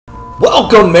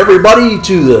Welcome everybody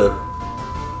to the...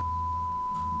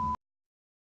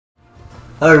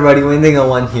 Hello everybody,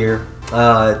 Wingding01 here.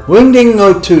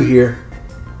 Wingding02 here.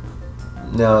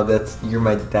 No, you're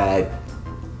my dad.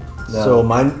 No.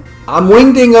 So I'm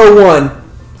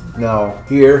Wingding01 No.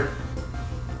 here.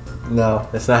 No,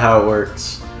 that's not how it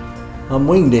works. I'm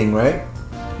Wingding, right?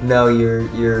 No,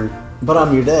 you're But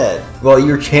I'm your dad. well,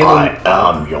 your channel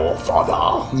am your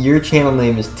father. your channel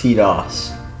name is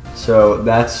TDOS. So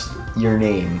that's your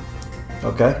name.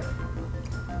 Okay.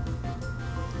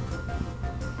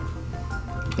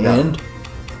 No. And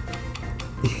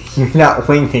You're not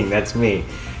Wingding, that's me.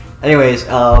 Anyways,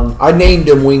 I named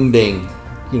him Wingding.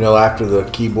 You know, after the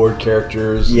keyboard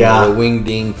characters. Yeah. The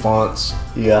Wingding fonts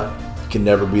yeah, can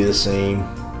never be the same.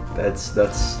 that's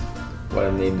what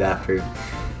I'm named after.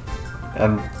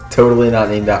 I'm totally not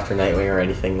named after Nightwing or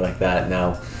anything like that,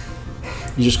 no.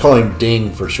 You just call him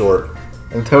Ding for short.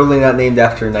 I'm totally not named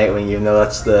after Nightwing, even though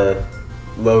that's the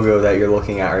logo that you're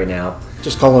looking at right now.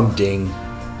 Just call him Ding.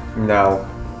 No.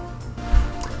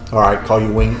 All right, call you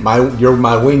You're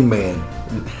my wingman.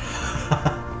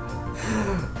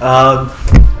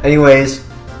 Anyways,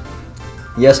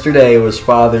 yesterday was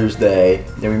Father's Day,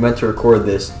 and we meant to record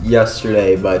this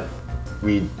yesterday, but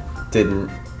we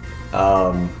didn't.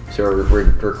 So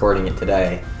we're recording it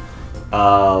today.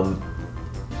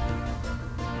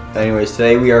 Anyways,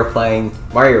 today we are playing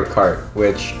Mario Kart,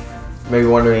 which you may be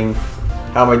wondering,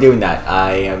 how am I doing that?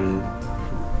 I am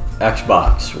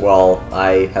Xbox. Well,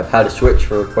 I have had a Switch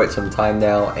for quite some time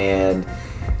now, and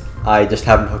I just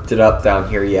haven't hooked it up down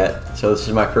here yet. So this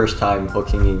is my first time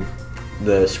hooking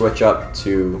the Switch up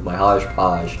to my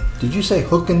hodgepodge. Did you say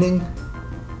hookening?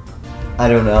 I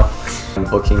don't know. I'm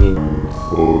hooking in.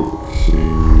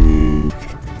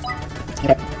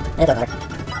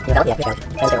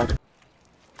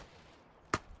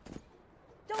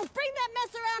 Don't bring that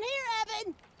mess around here,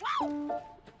 Evan! Wow!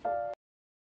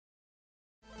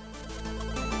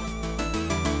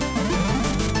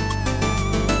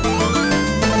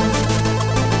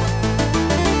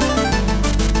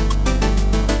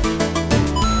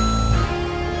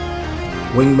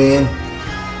 Wingman.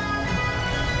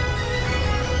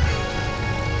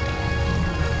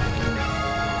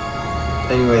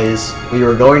 Anyways, we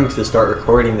were going to start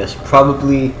recording this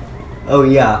probably, oh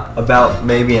yeah, about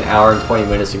maybe an hour and 20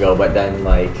 minutes ago, but then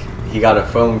like he got a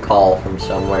phone call from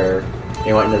somewhere.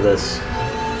 He went into this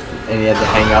and he had to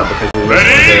hang up because it was one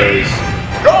of those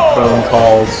phone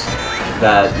calls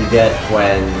that you get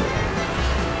when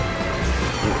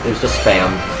it's just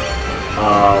spam.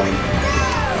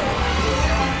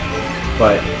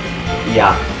 But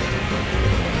yeah,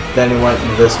 then it went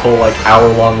into this whole like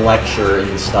hour-long lecture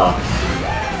and stuff.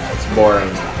 It's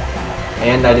boring,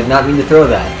 and I did not mean to throw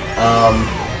that.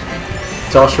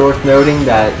 It's also worth noting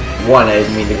that one, I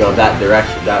didn't mean to go that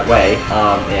way,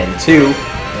 and two,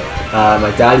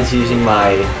 my dad is using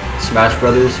my Smash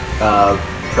Brothers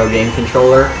Pro Game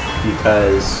controller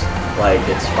because like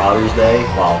it's Father's Day.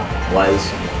 Well,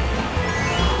 was.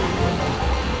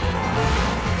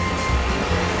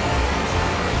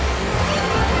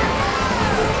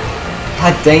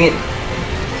 God dang it!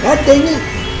 God dang it!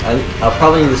 I'll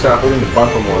probably need to start holding the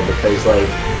bumper more because, like,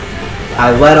 I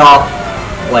let off,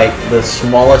 like, the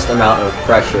smallest amount of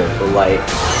pressure for, like...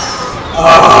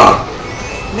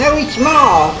 Very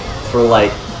small! For,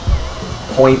 like,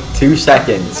 0.2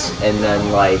 seconds, and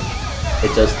then, like,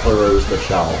 it just throws the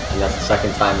shell. And that's the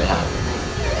second time it happened.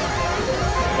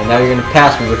 And now you're gonna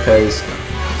pass me because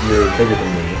you're bigger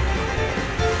than me.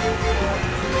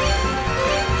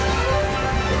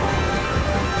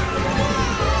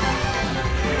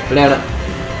 Banana.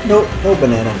 Nope, no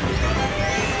banana.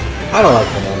 I don't like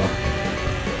banana.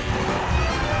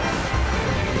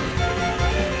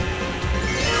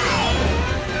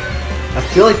 I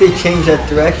feel like they changed that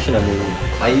direction. I mean,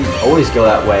 I always go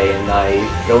that way, and I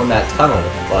go in that tunnel,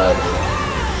 but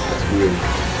that's weird.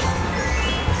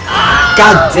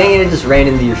 God dang it, it just ran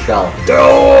into your shell.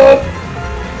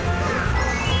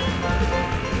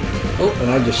 Oh,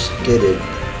 and I just skidded.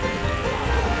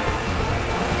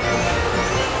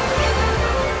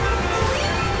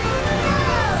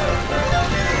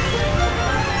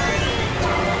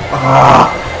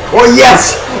 Oh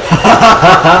yes!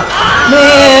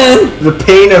 Man! The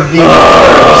pain of being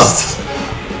first.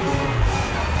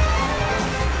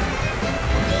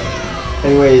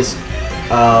 Anyways,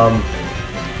 a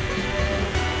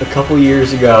couple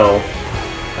years ago,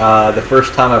 the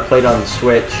first time I played on the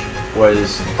Switch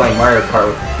was playing Mario Kart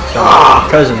with some of my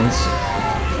cousins,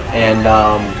 and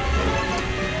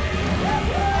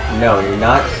no, you're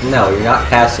not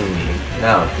passing me.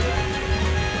 No.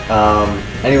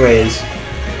 Anyways,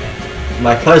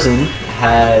 my cousin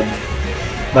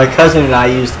my cousin and I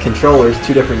used controllers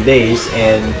 2 different days,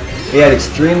 and we had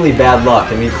extremely bad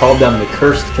luck, and we called them the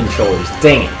cursed controllers.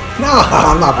 Dang it. No,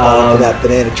 I'm not falling for that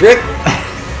banana trick.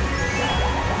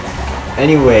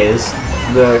 Anyways,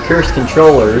 the cursed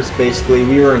controllers, basically,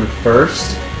 we were in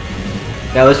first.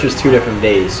 Now, this was 2 different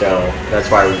days, so that's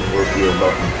why we were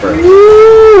both in first.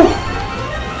 Woo!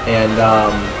 And,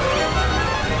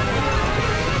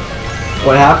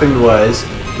 what happened was,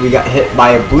 we got hit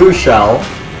by a blue shell,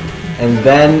 and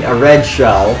then a red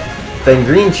shell, then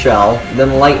green shell,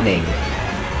 then lightning.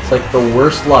 It's like the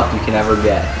worst luck you can ever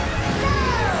get.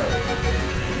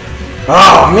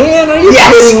 Oh man, are you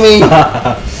kidding me?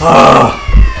 Oh.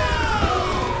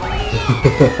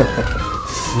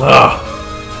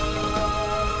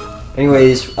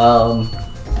 Anyways,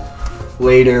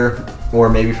 later, or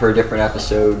maybe for a different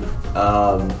episode,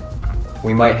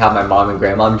 we might have my mom and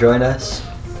grandma join us.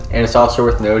 And it's also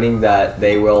worth noting that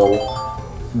they will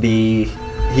be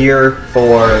here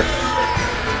for,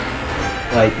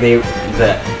 like,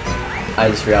 I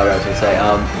just forgot what I was gonna say.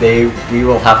 We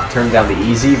will have to turn down the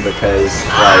easy because,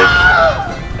 like,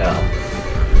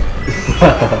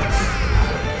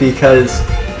 because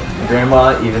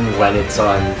grandma, even when it's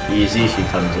on easy, she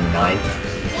comes in 9th.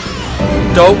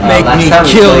 Don't make me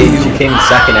kill you. She came in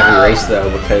 2nd every race though,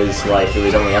 because like it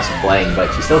was only us playing,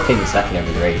 but she still came in 2nd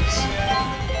every race.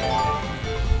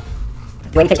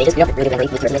 When you pick stages, you don't really get really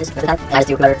stages every time. And I just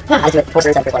do it 4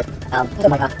 turns after like, oh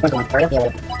my god, where's the one? There we go,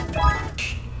 yeah,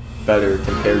 Better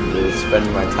compared to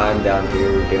spending my time down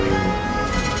here doing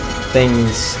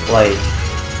things like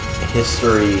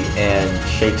history and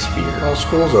Shakespeare. Well,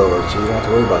 school's over, so you don't have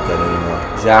to worry about that anymore.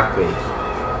 Exactly.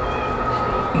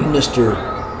 Mr.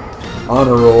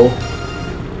 Honor Roll.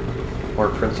 Or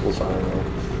Principal's Honor Roll.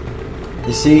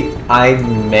 You see, I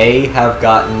may have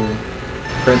gotten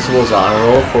Principal's Honor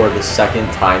Roll for the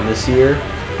 2nd time this year,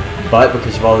 but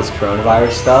because of all this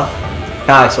coronavirus stuff,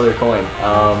 I stole your coin.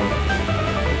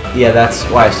 Yeah, that's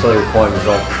why I stole your coin, was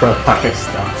all coronavirus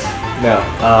stuff. No,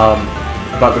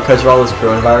 but because of all this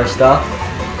coronavirus stuff,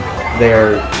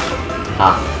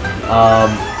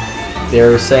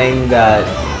 they're saying that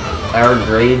our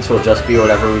grades will just be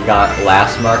whatever we got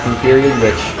last marking period,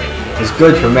 which is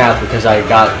good for math because I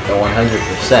got the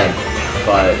 100%,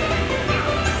 but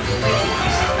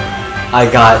I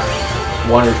got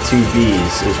 1 or 2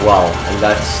 B's as well, and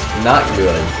that's not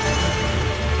good.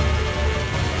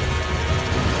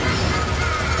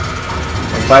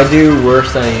 If I do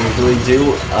worse than I usually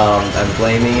do, I'm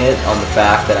blaming it on the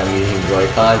fact that I'm using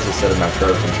Joy-Cons instead of my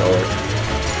Pro Controller.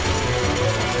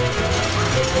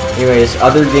 Anyways,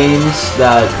 other games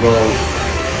that will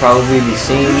probably be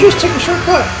seen... You just take a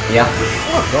shortcut. Yeah.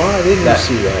 Oh, God, I didn't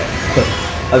see that.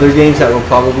 Other games that will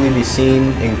probably be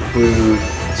seen include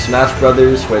Smash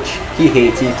Brothers, which he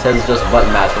hates. He says it's just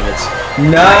button mashing. It's...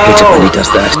 No! I hate it when he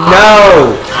does that.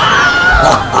 No!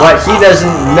 What he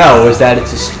doesn't know is that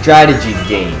it's a strategy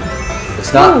game.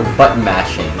 It's not button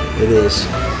mashing. It is.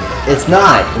 It's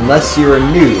not, unless you're a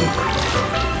noob.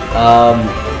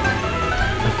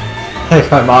 Like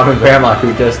my mom and grandma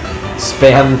who just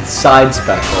spam side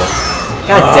special.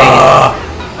 God dang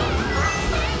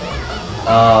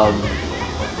it.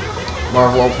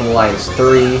 Marvel Ultimate Alliance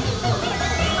 3.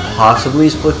 Possibly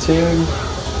Splatoon.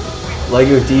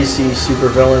 Lego DC Super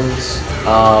Villains.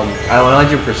 I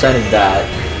 100%ed that.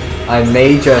 I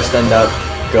may just end up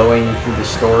going through the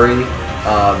story,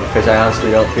 because I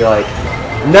honestly don't feel like...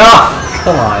 No!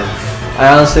 Come on! I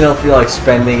honestly don't feel like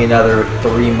spending another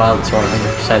 3 months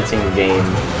 100%ing the game.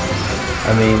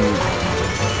 I mean,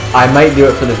 I might do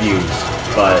it for the views,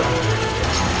 but...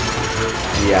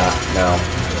 yeah, no.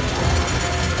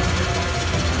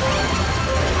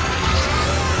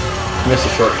 Missed a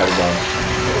shortcut again.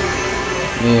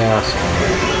 Yeah,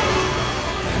 sorry.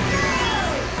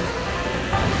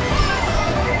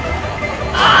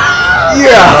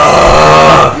 Yeah!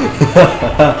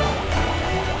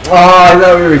 Oh, I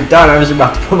thought we were done. I was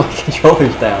about to put my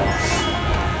controllers down.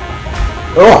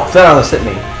 Oh, that almost hit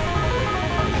me.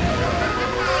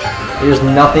 There's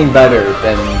nothing better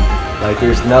than, like,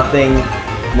 there's nothing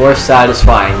more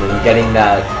satisfying than getting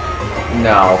that,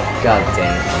 no, god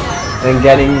damn it, than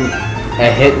getting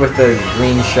a hit with a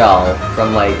green shell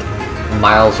from, like,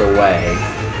 miles away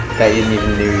that you didn't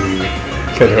even knew you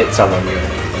could hit someone with.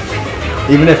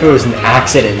 Even if it was an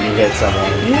accident, you hit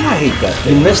someone. Yeah, I hate that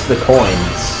You thing. missed the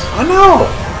coins. I know.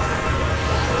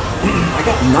 I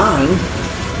got 9.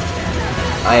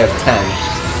 I have 10.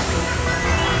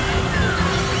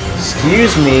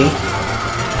 Excuse me.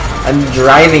 I'm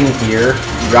driving here.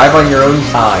 Drive on your own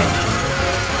time.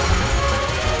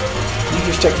 You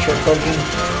just take a shortcut again?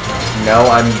 No,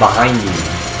 I'm behind you.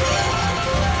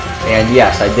 And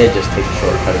yes, I did just take a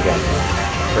shortcut again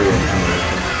for your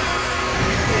information.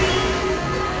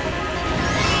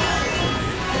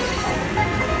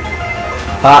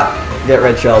 Hot, get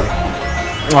red shelled.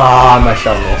 Ah, my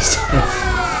shell missed.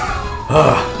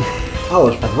 I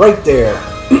was right there.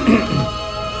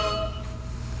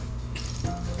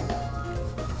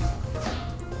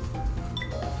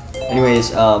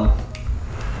 Anyways,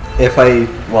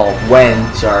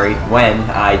 when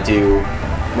I do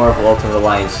Marvel Ultimate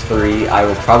Alliance 3, I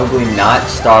will probably not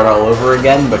start all over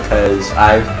again because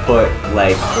I've put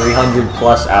like 300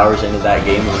 plus hours into that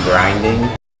game of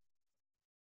grinding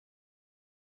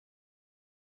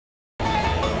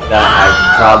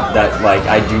that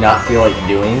I do not feel like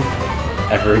doing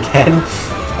ever again.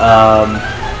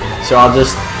 So I'll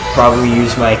just probably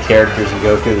use my characters and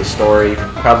go through the story,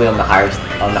 probably on the highest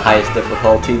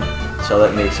difficulty, so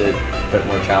that makes it a bit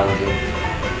more challenging.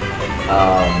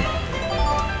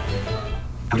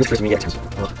 I'm just first me get to.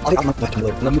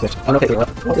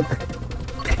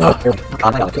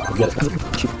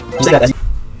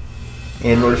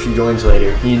 And what if she joins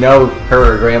later? You know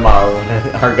her or grandma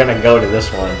are gonna go to this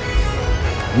one.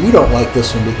 You don't like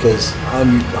this one because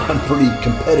I'm pretty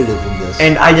competitive in this.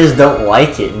 And I just don't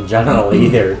like it in general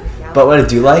either. But what I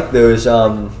do like, those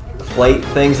flight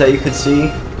things that you could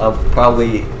see, I'll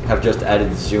probably have just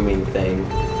added zooming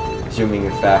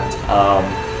effect.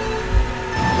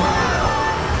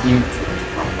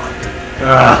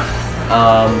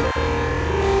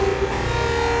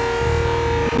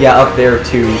 Yeah, up there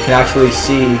too, you can actually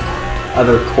see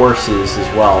other courses as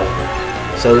well.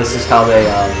 So this is how they,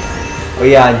 oh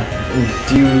yeah,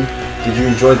 did you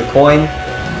enjoy the coin?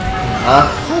 Of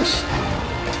course.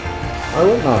 Why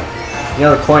wouldn't I? You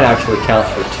know, the coin actually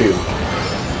counts for 2.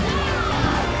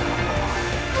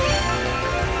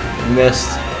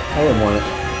 Missed. I didn't want it.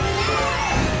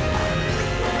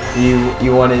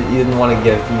 You didn't want to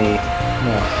give me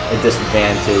a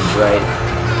disadvantage, right?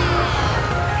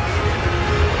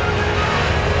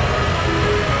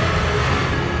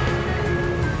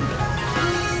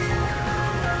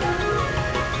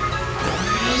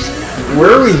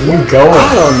 Where were you going?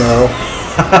 I don't know.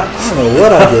 I don't know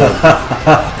what I did.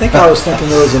 I think I was thinking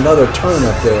there was another turn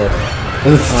up there. I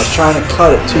was trying to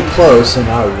cut it too close, and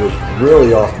I was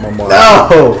really off my mark.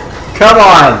 No! Come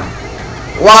on!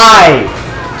 Why?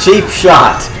 Cheap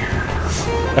shot.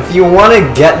 If you want to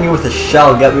get me with a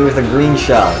shell, get me with a green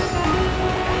shell.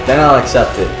 Then I'll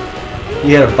accept it.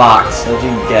 You get a box. That's what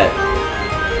you get.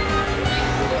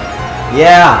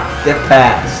 Yeah! Get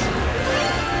past.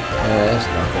 That's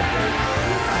nothing.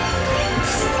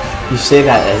 You say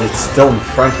that as it's still in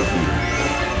front of you.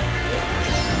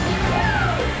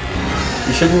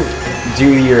 You shouldn't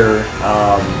do your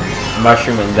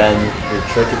mushroom and then your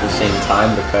trick at the same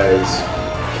time because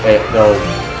they'll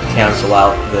cancel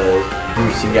out the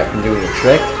boost you get from doing a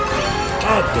trick.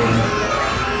 God dang.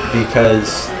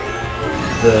 Because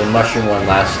the mushroom one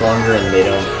lasts longer and they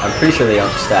don't, I'm pretty sure they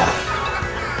don't stack.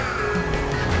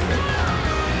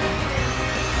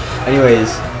 Anyways,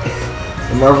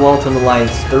 in Marvel Ultimate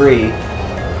Alliance 3,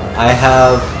 I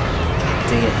have, god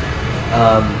dang it,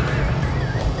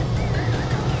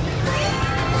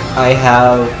 I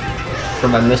have, for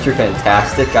my Mr.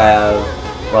 Fantastic, I have,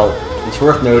 well, it's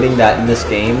worth noting that in this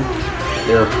game,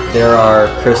 there are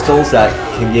crystals that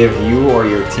can give you or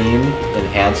your team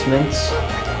enhancements.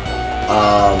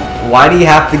 Why do you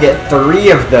have to get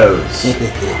 3 of those?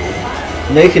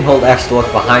 You know you can hold X to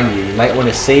look behind you. You might want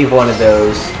to save one of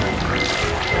those.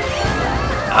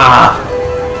 Ah!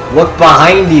 Look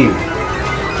behind you!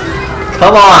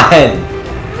 Come on!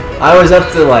 I was up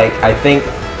to like, I think...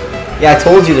 Yeah, I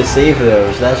told you to save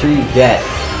those. That's what you get.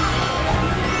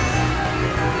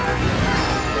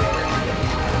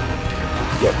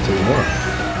 Get 2 more.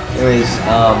 Anyways,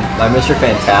 my Mr.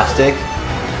 Fantastic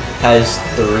has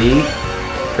 3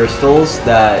 crystals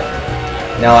that...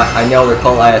 Now, I know they're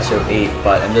called ISO 8,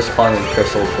 but I'm just calling them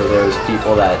crystals for those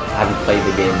people that haven't played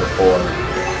the game before.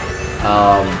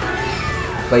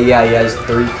 But yeah, he has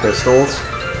 3 crystals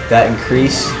that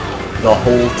increase the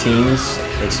whole team's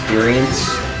experience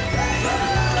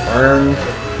earning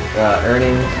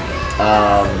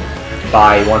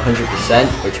by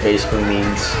 100%, which basically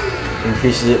means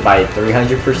increases it by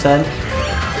 300%.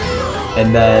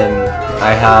 And then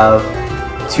I have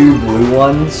 2 blue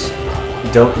ones.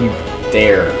 Don't you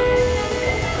dare.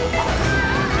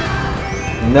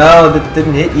 No, that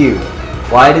didn't hit you.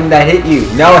 Why didn't that hit you?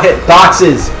 No, it hit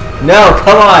boxes! No,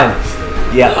 come on!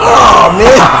 Yeah. Oh,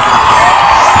 man!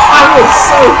 I was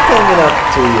so coming up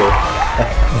to you.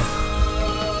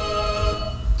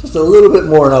 Just a little bit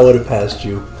more and I would have passed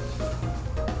you.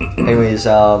 Anyways,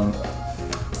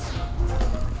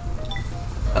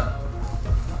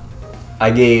 I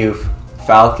gave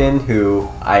Falcon, who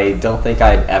I don't think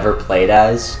I'd ever played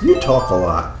as. You talk a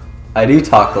lot. I do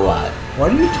talk a lot. Why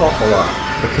do you talk a lot?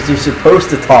 Because you're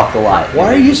supposed to talk a lot. Why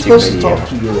are you supposed to talk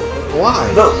to you?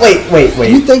 Why? But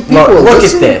wait. You think people will look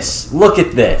listen? at this. Look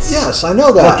at this. Yes, I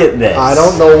know that. Look at this. I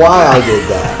don't know why I did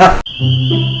that.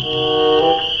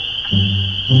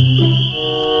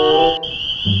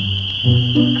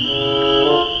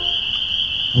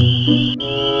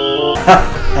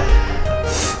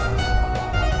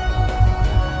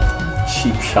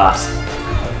 Cheap shot.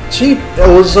 Cheap. It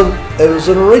was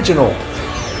an original.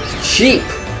 Cheap.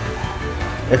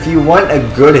 If you want a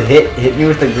good hit me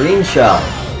with a green shell.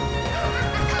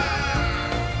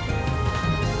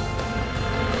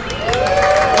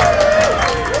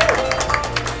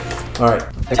 All right.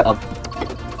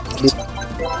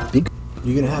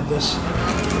 You gonna have this?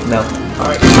 No. All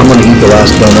right. I'm gonna eat the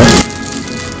last donut.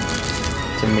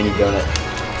 It's a mini donut.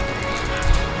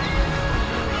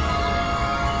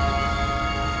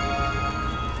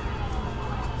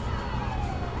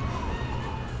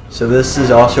 So this is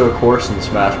also a course in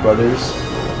Smash Brothers.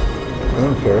 I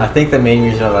don't care. I think the main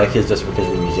reason I like it is just because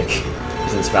the music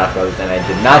is in Smash Brothers, and I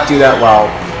did not do that well.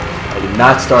 I did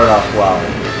not start off well.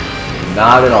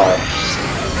 Not at all.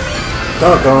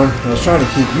 Doggone. I was trying to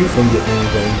keep you from getting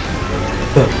anything.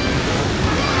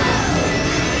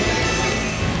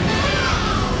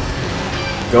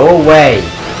 Go away.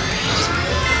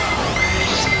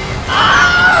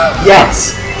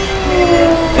 Yes!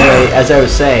 Anyway, as I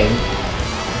was saying,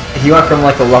 he went from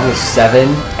like a level 7,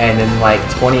 and in like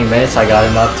 20 minutes I got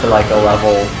him up to like a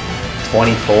level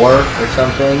 24 or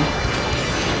something.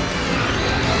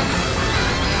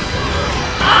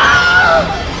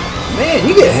 Man,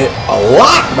 you get hit a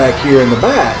lot back here in the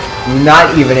back.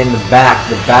 Not even in the back.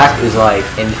 The back is like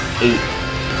an 8.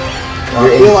 I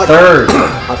You're feel in like 3rd.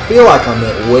 I feel like I'm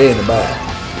way in the back.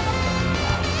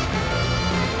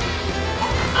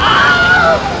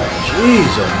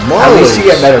 Jeez, At least you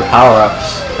get better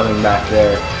power-ups coming back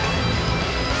there.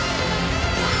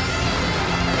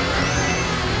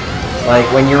 Like,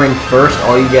 when you're in 1st,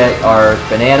 all you get are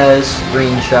bananas,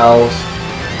 green shells.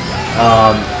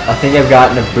 I think I've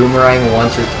gotten a boomerang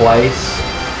once or twice.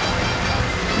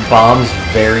 Bombs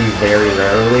very, very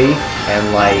rarely.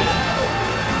 And, like,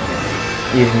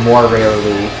 even more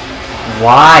rarely.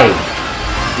 Why?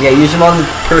 Yeah, use them on the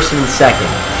person in 2nd.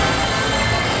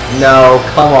 No,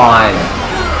 come on.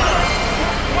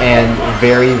 And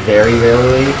very, very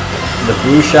rarely, the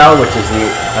blue shell, which is the,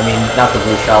 I mean, not the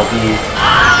blue shell, the,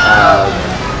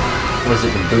 was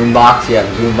it the boom box? Yeah,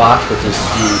 the boom box, which is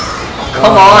the,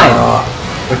 come on!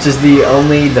 Which is the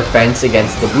only defense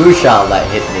against the blue shell that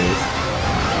hit me.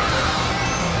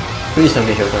 Please don't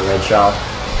get hit with a red shell.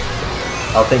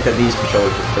 I'll think that these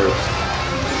controllers are first.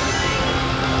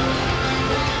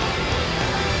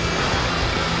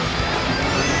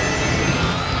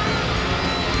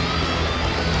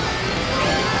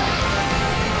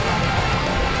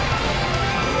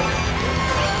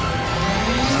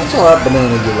 That's all that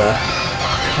banana you left.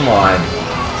 Come on.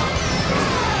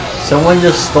 Someone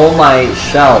just stole my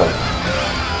shell.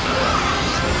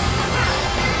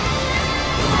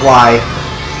 Why?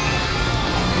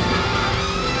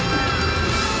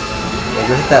 Yeah,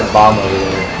 go hit that bomb over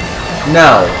there.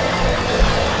 No!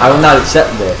 I will not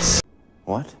accept this.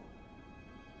 What?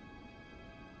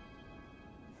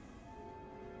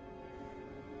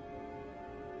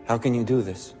 How can you do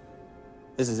this?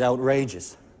 This is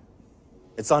outrageous.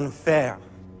 It's unfair.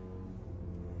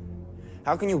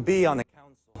 How can you be on the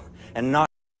council and not...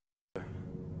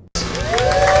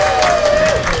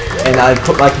 And I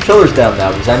put my controllers down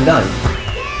now because I'm done.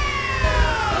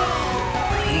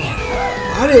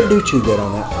 I didn't do too good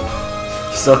on that one.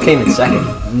 Still came in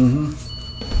 2nd.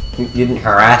 You didn't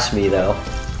harass me though.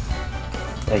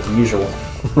 Like usual.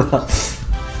 Why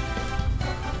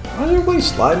is everybody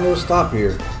sliding to a stop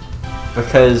here?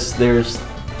 Because there's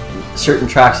certain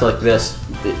tracks like this,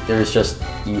 there's just,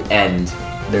 you end.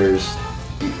 There's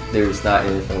not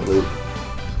an infinite loop.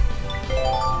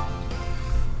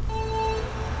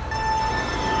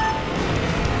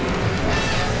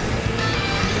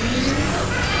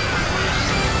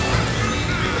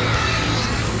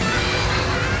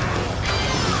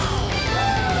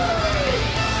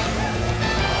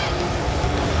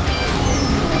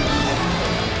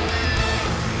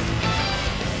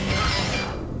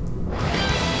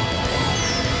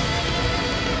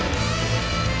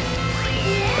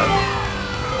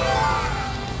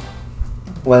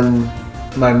 When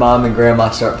my mom and grandma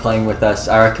start playing with us,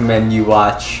 I recommend you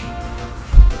watch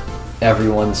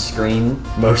everyone's screen,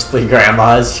 mostly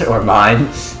grandma's or mine.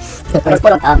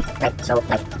 Right, so,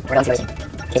 like, we're going to racing. In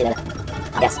case you know that.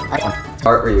 Yes, that's one.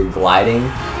 Part where you're gliding,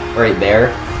 right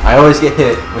there. I always get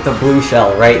hit with a blue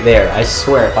shell right there. I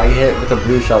swear, if I get hit with a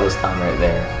blue shell this time right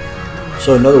there.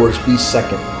 So in other words, be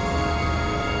second.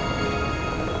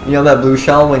 You know that blue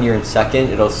shell, when you're in second,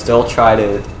 it'll still try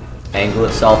to angle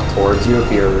itself towards you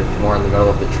if you're more in the middle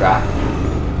of the track.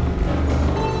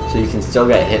 So you can still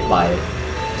get hit by it.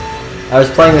 I was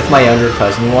playing with my younger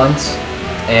cousin once,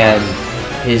 and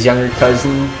his younger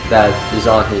cousin that is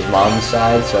on his mom's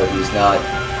side, so he's not,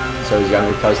 so his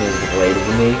younger cousin is related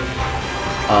to me.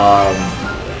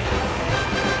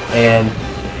 And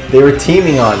they were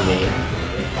teaming on me,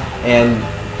 and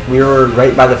we were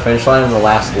right by the finish line on the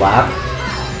last lap,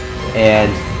 and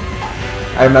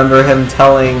I remember him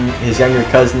telling his younger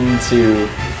cousin to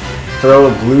throw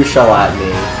a blue shell at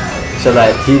me so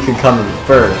that he could come in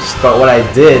first. But what I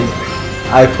did,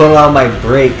 I put on my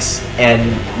brakes, and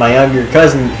my younger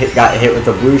cousin got hit with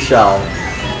a blue shell,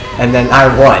 and then I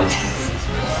won.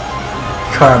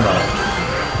 Karma.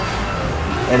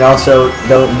 And also,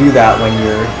 don't do that when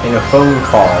you're in a phone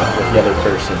call with the other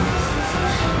person.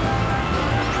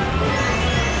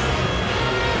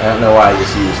 I don't know why I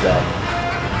just used that.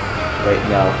 Wait,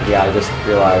 no. Yeah, I just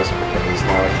realized because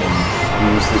now I can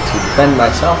use it to defend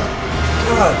myself.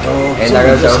 God, dog. And I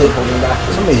realized I was holding back.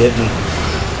 Somebody hit me.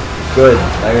 Good.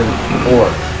 Iron 4.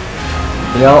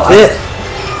 You know, Fifth.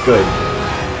 Good.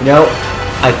 You know,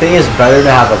 I think it's better to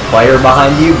have a player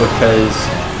behind you because,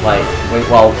 like,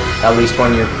 well, at least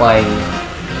when you're playing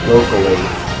locally,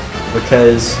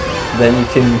 because then you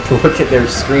can look at their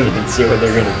screen and see what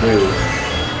they're gonna do.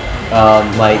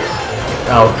 Like,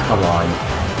 oh, come on.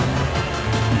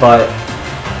 But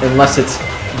unless it's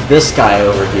this guy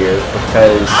over here,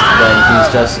 because then he's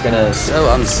just gonna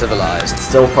So uncivilized.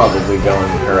 still probably go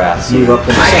and harass you. Move up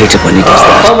in I hate it when he does Oh,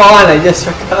 that. come on, I just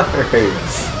recovered.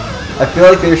 I feel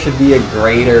like there should be a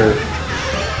greater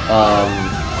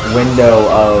window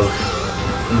of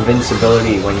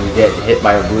invincibility when you get hit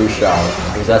by a blue shell,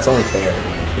 because that's only fair,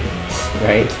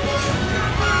 right?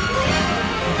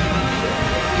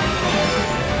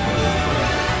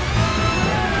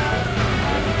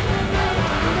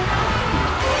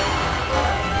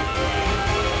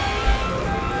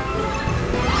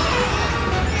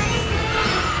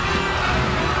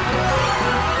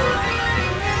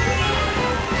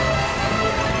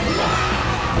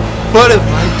 What have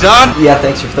I done? Yeah,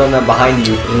 thanks for throwing that behind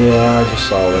you. Yeah, I just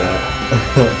saw that.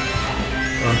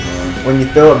 When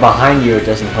you throw it behind you, it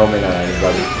doesn't home in on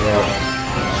anybody.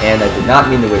 Yeah. And I did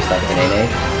not mean to waste that grenade.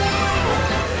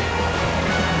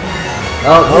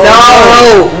 Oh,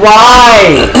 no!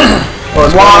 Why?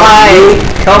 Why?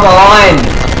 Come on!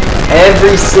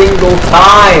 Every single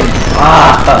time!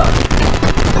 Ah!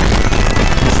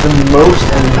 It's the most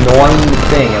annoying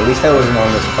thing. At least I wasn't on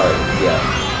this part.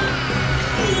 Yeah.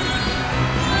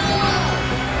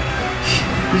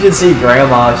 You should see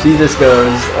Grandma. She just goes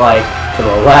like to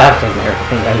the left and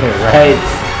everything, and then right,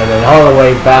 and then all the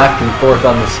way back and forth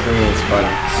on the screen. It's funny.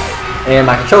 And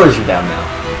my controllers are down now.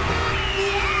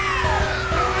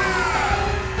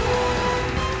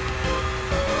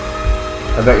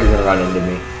 I bet you're gonna run into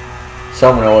me.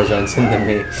 Someone always runs into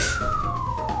me.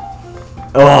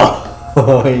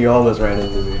 Oh, you almost ran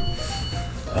into me.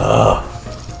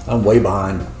 I'm way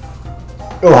behind.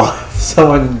 Oh,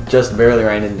 someone just barely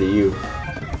ran into you.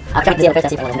 I'm trying to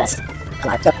see if I want to do this.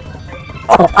 Come on, go.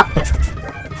 Oh,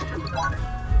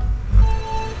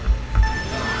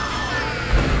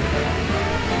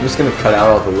 I'm just gonna cut out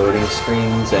all the loading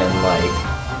screens and like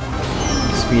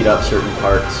speed up certain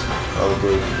parts,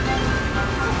 probably.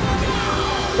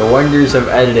 The wonders of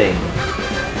editing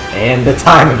and the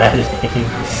time of editing.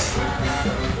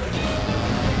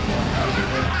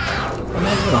 I'm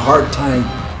having a hard time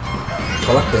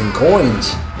collecting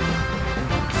coins.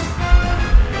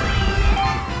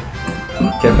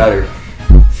 Get better.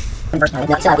 first time.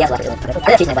 No, still have yes left. I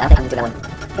have cheese, but I don't think I'm gonna do that one.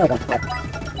 Where are we going? Where?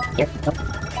 Here? Nope.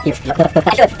 Here.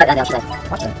 I should have put that down. She's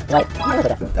like, watch it. Right.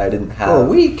 I didn't have. For a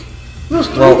week? It was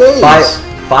 3 Well, days.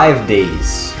 5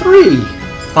 days. 3.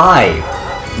 5.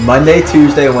 Monday,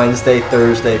 Tuesday, Wednesday,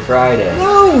 Thursday, Friday.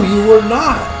 No, you were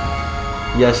not.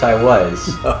 Yes, I was.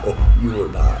 No, you were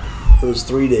not. It was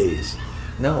 3 days.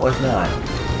 No, it was not.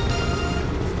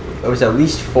 It was at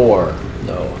least 4.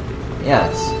 No.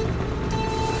 Yes.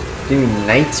 Do you mean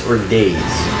nights or days?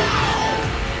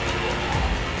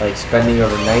 Like spending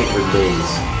overnight or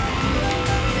days?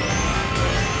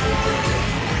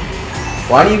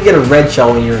 Why do you get a red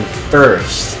shell when you're in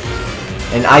first?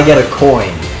 And I get a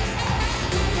coin?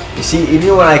 You see,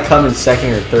 even when I come in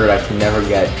second or third, I can never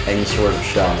get any sort of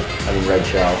shell. I mean, red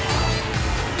shell.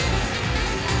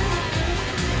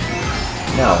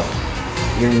 No.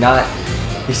 You're not...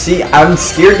 You see, I'm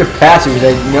scared to pass you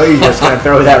because I know you're just gonna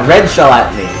throw that red shell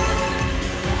at me.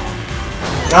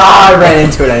 Ah, I ran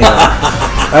into it anyway.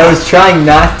 I was trying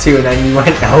not to, and then you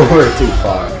went over too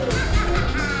far.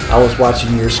 I was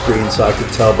watching your screen so I could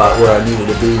tell about where I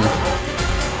needed to be.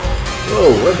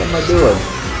 Whoa, what am I doing?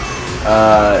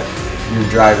 You're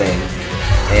driving,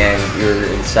 and you're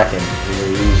in second, and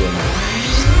you're losing.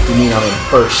 You mean I'm in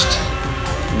first?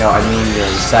 No, I mean you're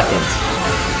in second.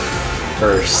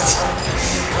 First.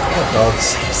 Oh,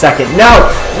 Second.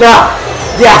 No! No!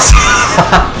 Yes!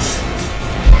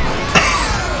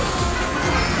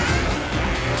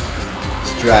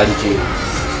 Strategy.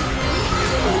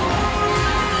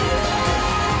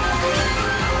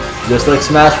 Just like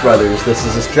Smash Brothers, this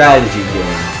is a strategy game.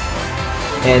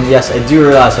 And yes, I do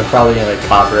realize I'm probably gonna like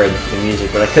copyright the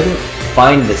music, but I couldn't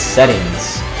find the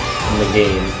settings in the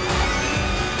game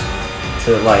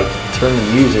to like turn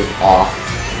the music off.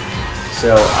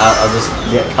 So I'll just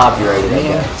get copyrighted, I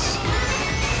guess.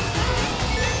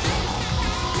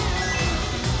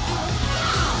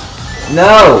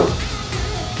 No!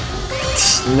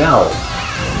 No.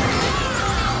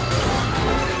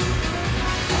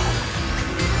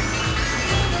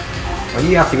 Why do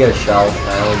you have to get a shell? I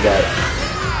don't get.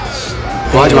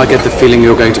 Why do I get the feeling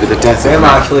you're going to be the death of I'm me?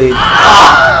 actually.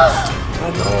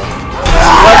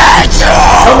 What?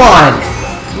 Come on!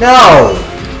 No!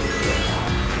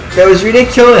 That was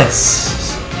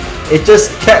ridiculous! It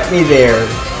just kept me there.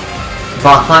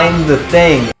 Behind the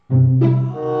thing.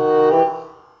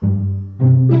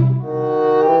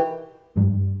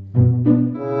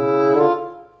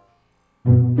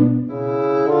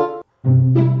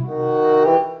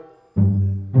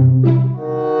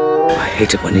 I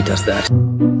hate it when he does that.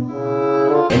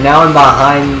 And now I'm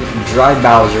behind Dry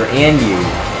Bowser and you.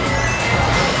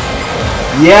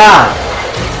 Yeah!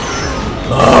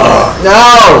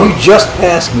 No! you just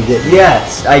passed me, didn't you?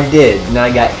 Yes, I did, and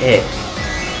I got hit.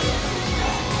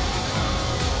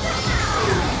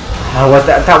 Oh, what?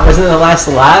 That wasn't the last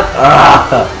lap?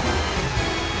 Ugh.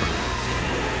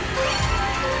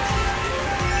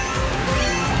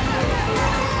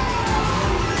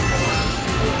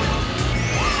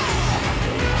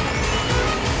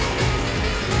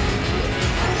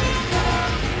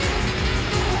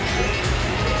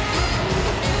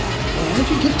 How'd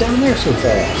you get down there so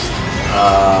fast?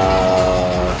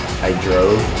 I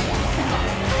drove.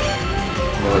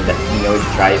 You know what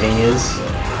driving is?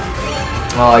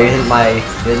 Oh, you hit my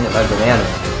banana.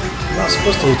 I'm not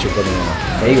supposed to hit your banana.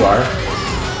 There you are.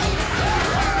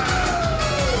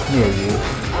 Near you.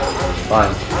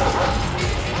 Fine.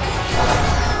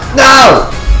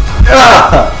 No!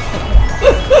 Ugh!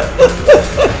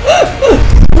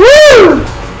 Woo!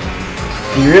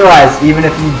 You realize even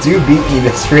if you do beat me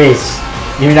this race,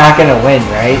 you're not gonna win,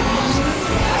 right?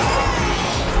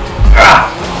 Ah!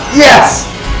 Yes!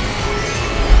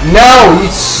 No, you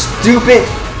stupid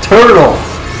turtle!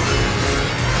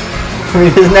 I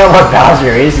mean, isn't that what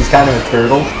Bowser is? He's kind of a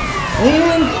turtle.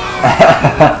 Man,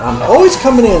 I'm always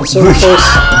coming in so close.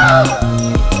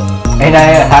 And I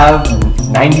have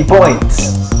 90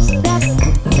 points.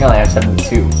 I only have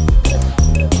 72.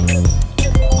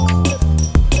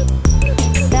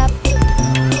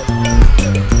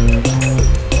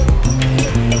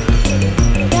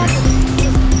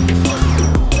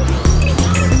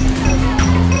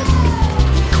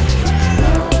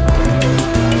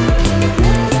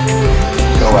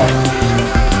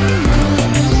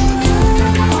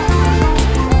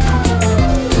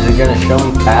 Gonna show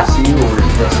me past you, or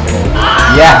is this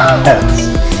gonna... Yes!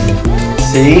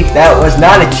 See? That was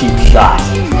not a cheap shot.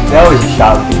 That was a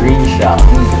shot with the green shell.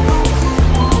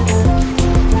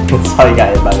 That's how you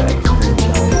got hit by that green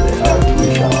shell.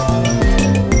 Blue shell.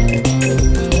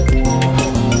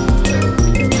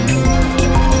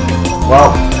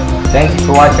 Well, thank you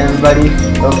for watching, everybody.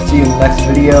 Hope to see you in the next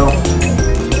video.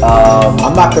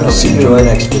 I'm not gonna see you in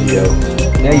the next video.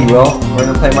 Yeah, you will. We're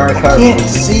gonna play Mario Kart. I can't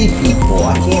see people.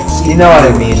 I can't see. You know what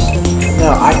I mean.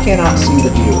 No, I cannot see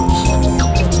the viewers.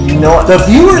 You know what? The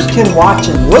viewers can watch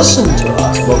and listen to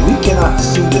us, but we cannot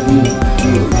see the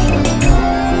viewers.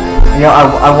 You know,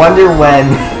 I wonder when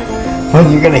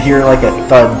you're gonna hear like a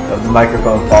thud of the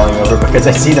microphone falling over, because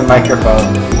I see the microphone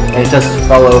and it just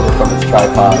fell over from its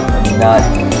tripod. I mean,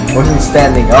 it wasn't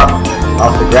standing up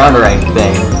off the ground or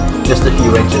anything, just a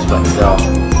few inches, but still.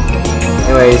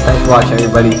 Anyways, thanks for watching,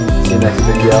 everybody. See you next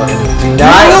video. Do You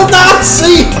not will not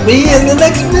see me in the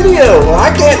next video.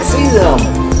 I can't see them.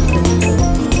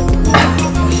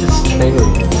 just training.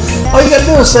 All you gotta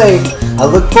do is say, "I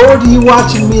look forward to you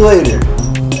watching me later."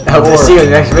 I hope to see you in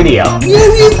the next video. Yeah,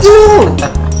 you do.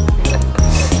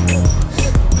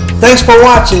 Thanks for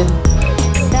watching.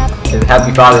 And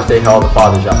happy Father's Day to all the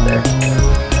fathers out there.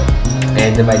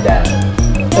 And to my dad.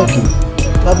 Thank you.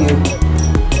 Love you.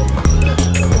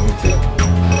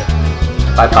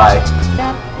 Bye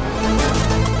bye.